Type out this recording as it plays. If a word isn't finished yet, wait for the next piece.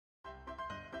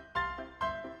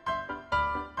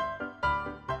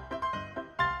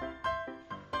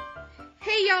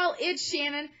Hey y'all, it's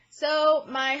Shannon. So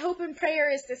my hope and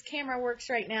prayer is this camera works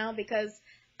right now because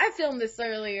I filmed this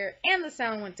earlier and the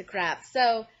sound went to crap.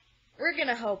 So we're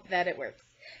gonna hope that it works.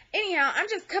 Anyhow, I'm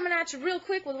just coming at you real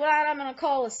quick with what I'm gonna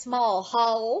call a small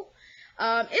haul.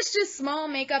 It's just small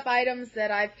makeup items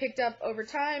that I've picked up over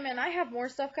time, and I have more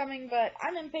stuff coming, but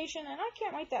I'm impatient and I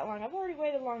can't wait that long. I've already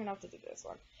waited long enough to do this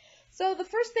one. So the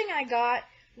first thing I got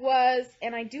was,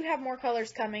 and I do have more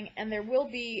colors coming, and there will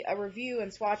be a review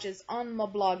and swatches on my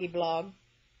bloggy blog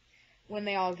when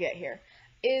they all get here,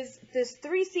 is this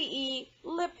 3CE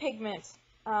lip pigment.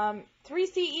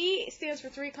 3CE stands for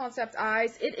 3 Concept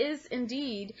Eyes. It is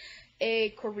indeed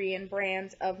a Korean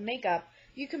brand of makeup.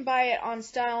 You can buy it on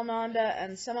Style Nanda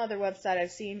and some other website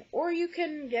I've seen, or you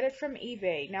can get it from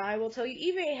eBay. Now I will tell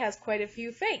you, eBay has quite a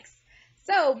few fakes,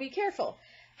 so be careful.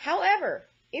 However,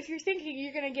 if you're thinking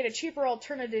you're going to get a cheaper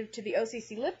alternative to the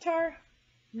OCC lip tar,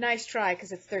 nice try,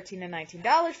 because it's $13 to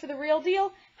 $19 for the real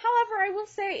deal. However, I will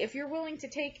say, if you're willing to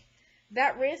take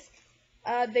that risk,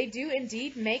 they do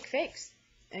indeed make fakes,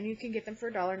 and you can get them for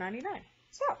 $1.99.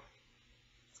 So,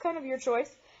 it's kind of your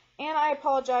choice. And I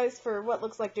apologize for what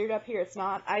looks like dirt up here. It's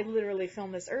not. I literally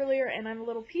filmed this earlier, and I'm a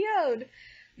little PO'd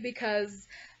because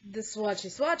the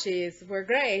swatches were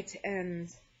great, and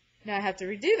now I have to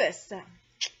redo this. So,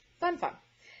 fun.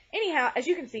 Anyhow, as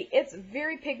you can see, it's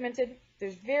very pigmented.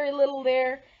 There's very little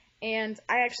there, and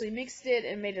I actually mixed it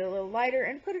and made it a little lighter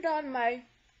and put it on my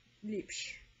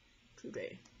lips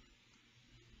today.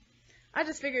 I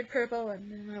just figured purple, and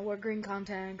then I wore green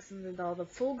contacts and did all the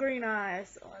full green eyes,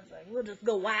 so I was like, we'll just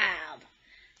go wild.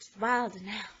 Just wilder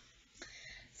now.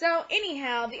 So,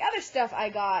 anyhow, the other stuff I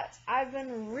got, I've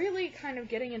been really kind of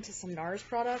getting into some Nars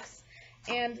products,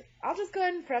 and I'll just go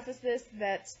ahead and preface this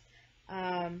that,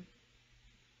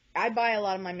 I buy a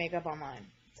lot of my makeup online,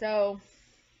 so,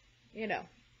 you know.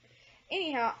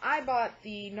 Anyhow, I bought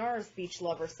the Nars Beach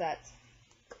Lover set.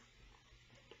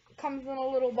 It comes in a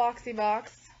little boxy box.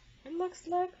 It looks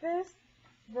like this.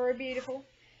 Very beautiful.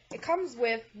 It comes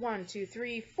with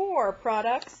 4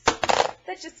 products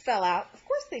that just fell out. Of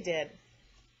course they did.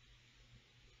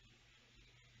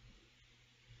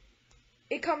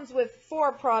 It comes with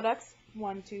 4 products.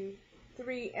 1, 2,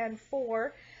 3, and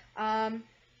 4.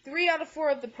 3 out of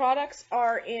 4 of the products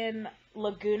are in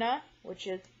Laguna, which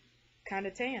is kind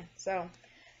of tan. So,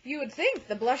 you would think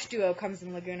the blush duo comes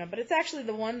in Laguna, but it's actually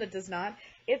the one that does not.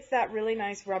 It's that really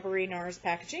nice rubbery Nars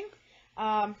packaging.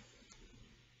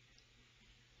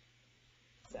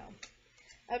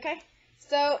 Okay.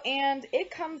 So, and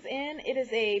it comes in, it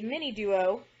is a mini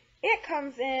duo. It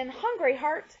comes in Hungry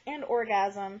Heart and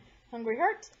Orgasm. Hungry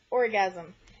Heart,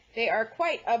 Orgasm. They are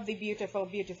quite of the beautiful,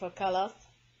 beautiful colors.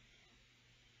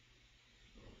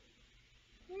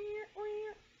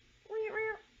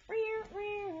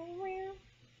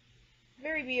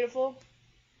 Very beautiful,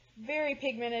 very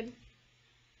pigmented.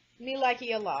 Me like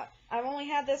it a lot. I've only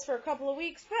had this for a couple of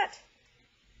weeks, but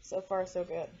so far so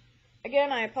good.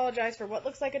 Again, I apologize for what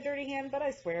looks like a dirty hand, but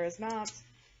I swear it's not.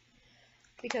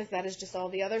 Because that is just all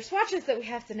the other swatches that we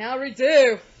have to now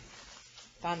redo.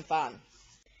 Fun.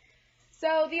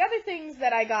 So, the other things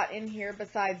that I got in here,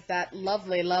 besides that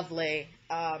lovely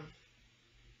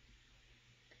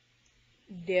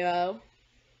duo,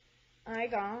 I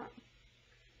got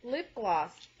lip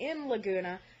gloss in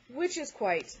Laguna, which is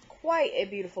quite a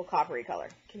beautiful coppery color.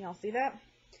 Can y'all see that?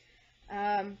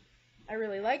 I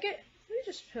really like it. We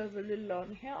just have a little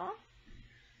on here.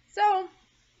 So,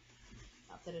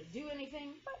 not that it'll do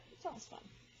anything, but it sounds fun.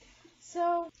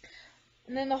 So,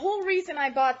 and then the whole reason I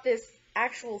bought this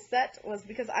actual set was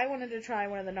because I wanted to try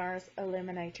one of the Nars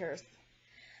Eliminators.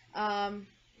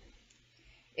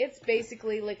 It's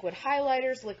basically liquid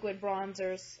highlighters, liquid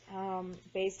bronzers,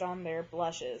 based on their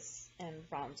blushes and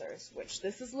bronzers, which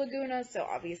this is Laguna, so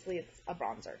obviously it's a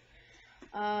bronzer.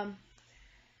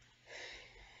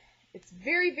 It's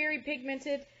very, very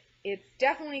pigmented. It's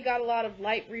definitely got a lot of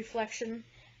light reflection,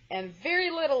 and very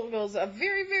little goes a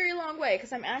very, very long way,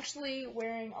 because I'm actually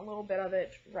wearing a little bit of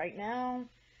it right now.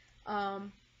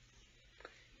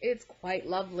 It's quite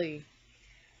lovely.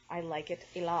 I like it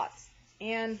a lot.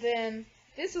 And then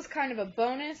this was kind of a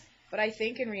bonus, but I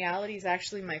think in reality is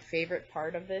actually my favorite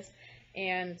part of this.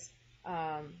 And,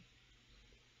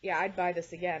 yeah, I'd buy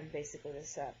this again, basically, this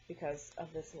set, because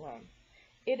of this alone.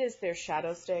 It is their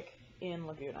shadow stick in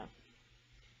Laguna.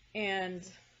 And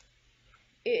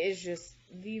it is just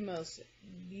the most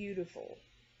beautiful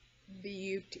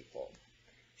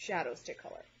shadow stick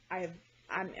color.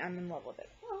 I'm in love with it.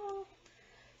 Oh,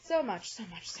 so much.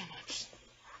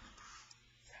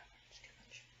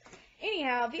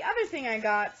 Anyhow, the other thing I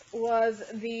got was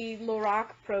the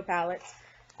Lorac Pro Palette.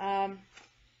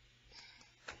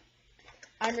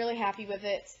 I'm really happy with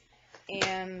it.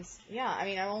 And, yeah, I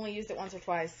mean, I've only used it once or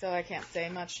twice, so I can't say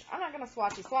much. I'm not going to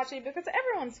swatchy because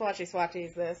everyone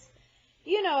swatchies this.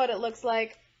 You know what it looks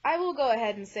like. I will go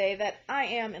ahead and say that I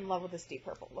am in love with this deep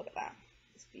purple. Look at that.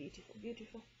 It's beautiful,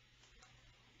 beautiful.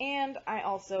 And I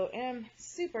also am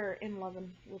super in love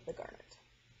with the garnet.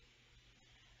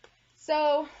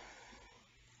 So,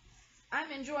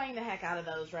 I'm enjoying the heck out of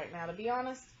those right now, to be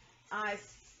honest. I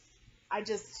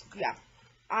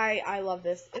love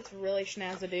this. It's really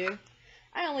schnazzadoo.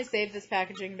 I only saved this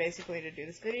packaging basically to do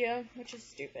this video, which is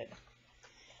stupid.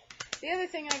 The other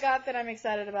thing I got that I'm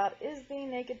excited about is the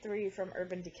Naked 3 from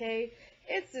Urban Decay.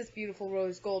 It's this beautiful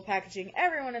rose gold packaging.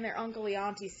 Everyone and their uncle,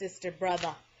 auntie, sister,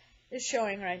 brother is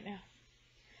showing right now.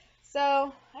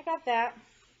 So, I got that.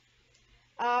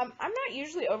 I'm not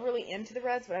usually overly into the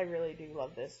reds, but I really do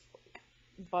love this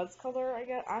buzz color, I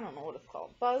guess. I don't know what it's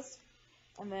called. Buzz.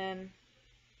 And then,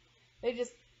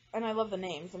 and I love the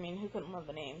names. I mean, who couldn't love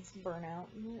the names? Burnout.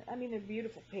 I mean, they're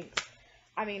beautiful pinks.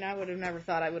 I mean, I would have never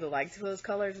thought I would have liked those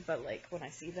colors, but, like, when I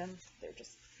see them, they're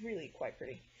just really quite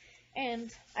pretty.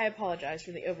 And I apologize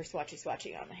for the over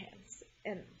swatchy on the hands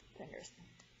and fingers.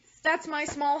 That's my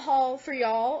small haul for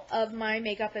y'all of my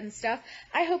makeup and stuff.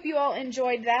 I hope you all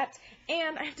enjoyed that.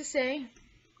 And I have to say,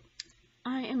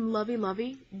 I am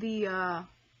lovey the, I'm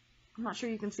not sure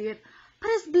you can see it, but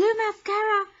it's blue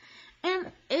mascara.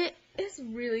 And it is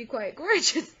really quite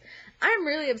gorgeous. I'm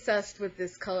really obsessed with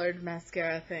this colored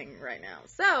mascara thing right now.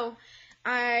 So,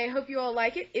 I hope you all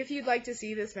like it. If you'd like to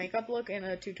see this makeup look in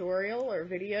a tutorial or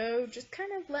video, just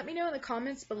kind of let me know in the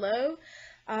comments below.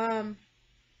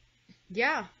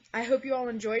 Yeah, I hope you all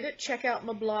enjoyed it. Check out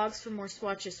my blogs for more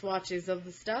swatches of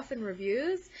the stuff and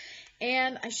reviews.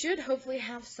 And I should hopefully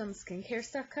have some skincare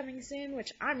stuff coming soon,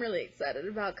 which I'm really excited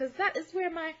about, because that is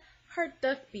where my heart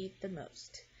doth beat the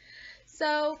most.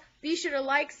 So, be sure to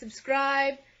like,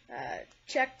 subscribe,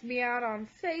 check me out on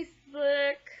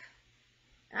Facebook.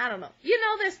 I don't know. You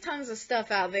know, there's tons of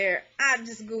stuff out there.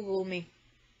 Just Google me.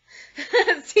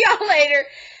 See y'all later.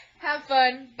 Have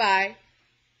fun. Bye.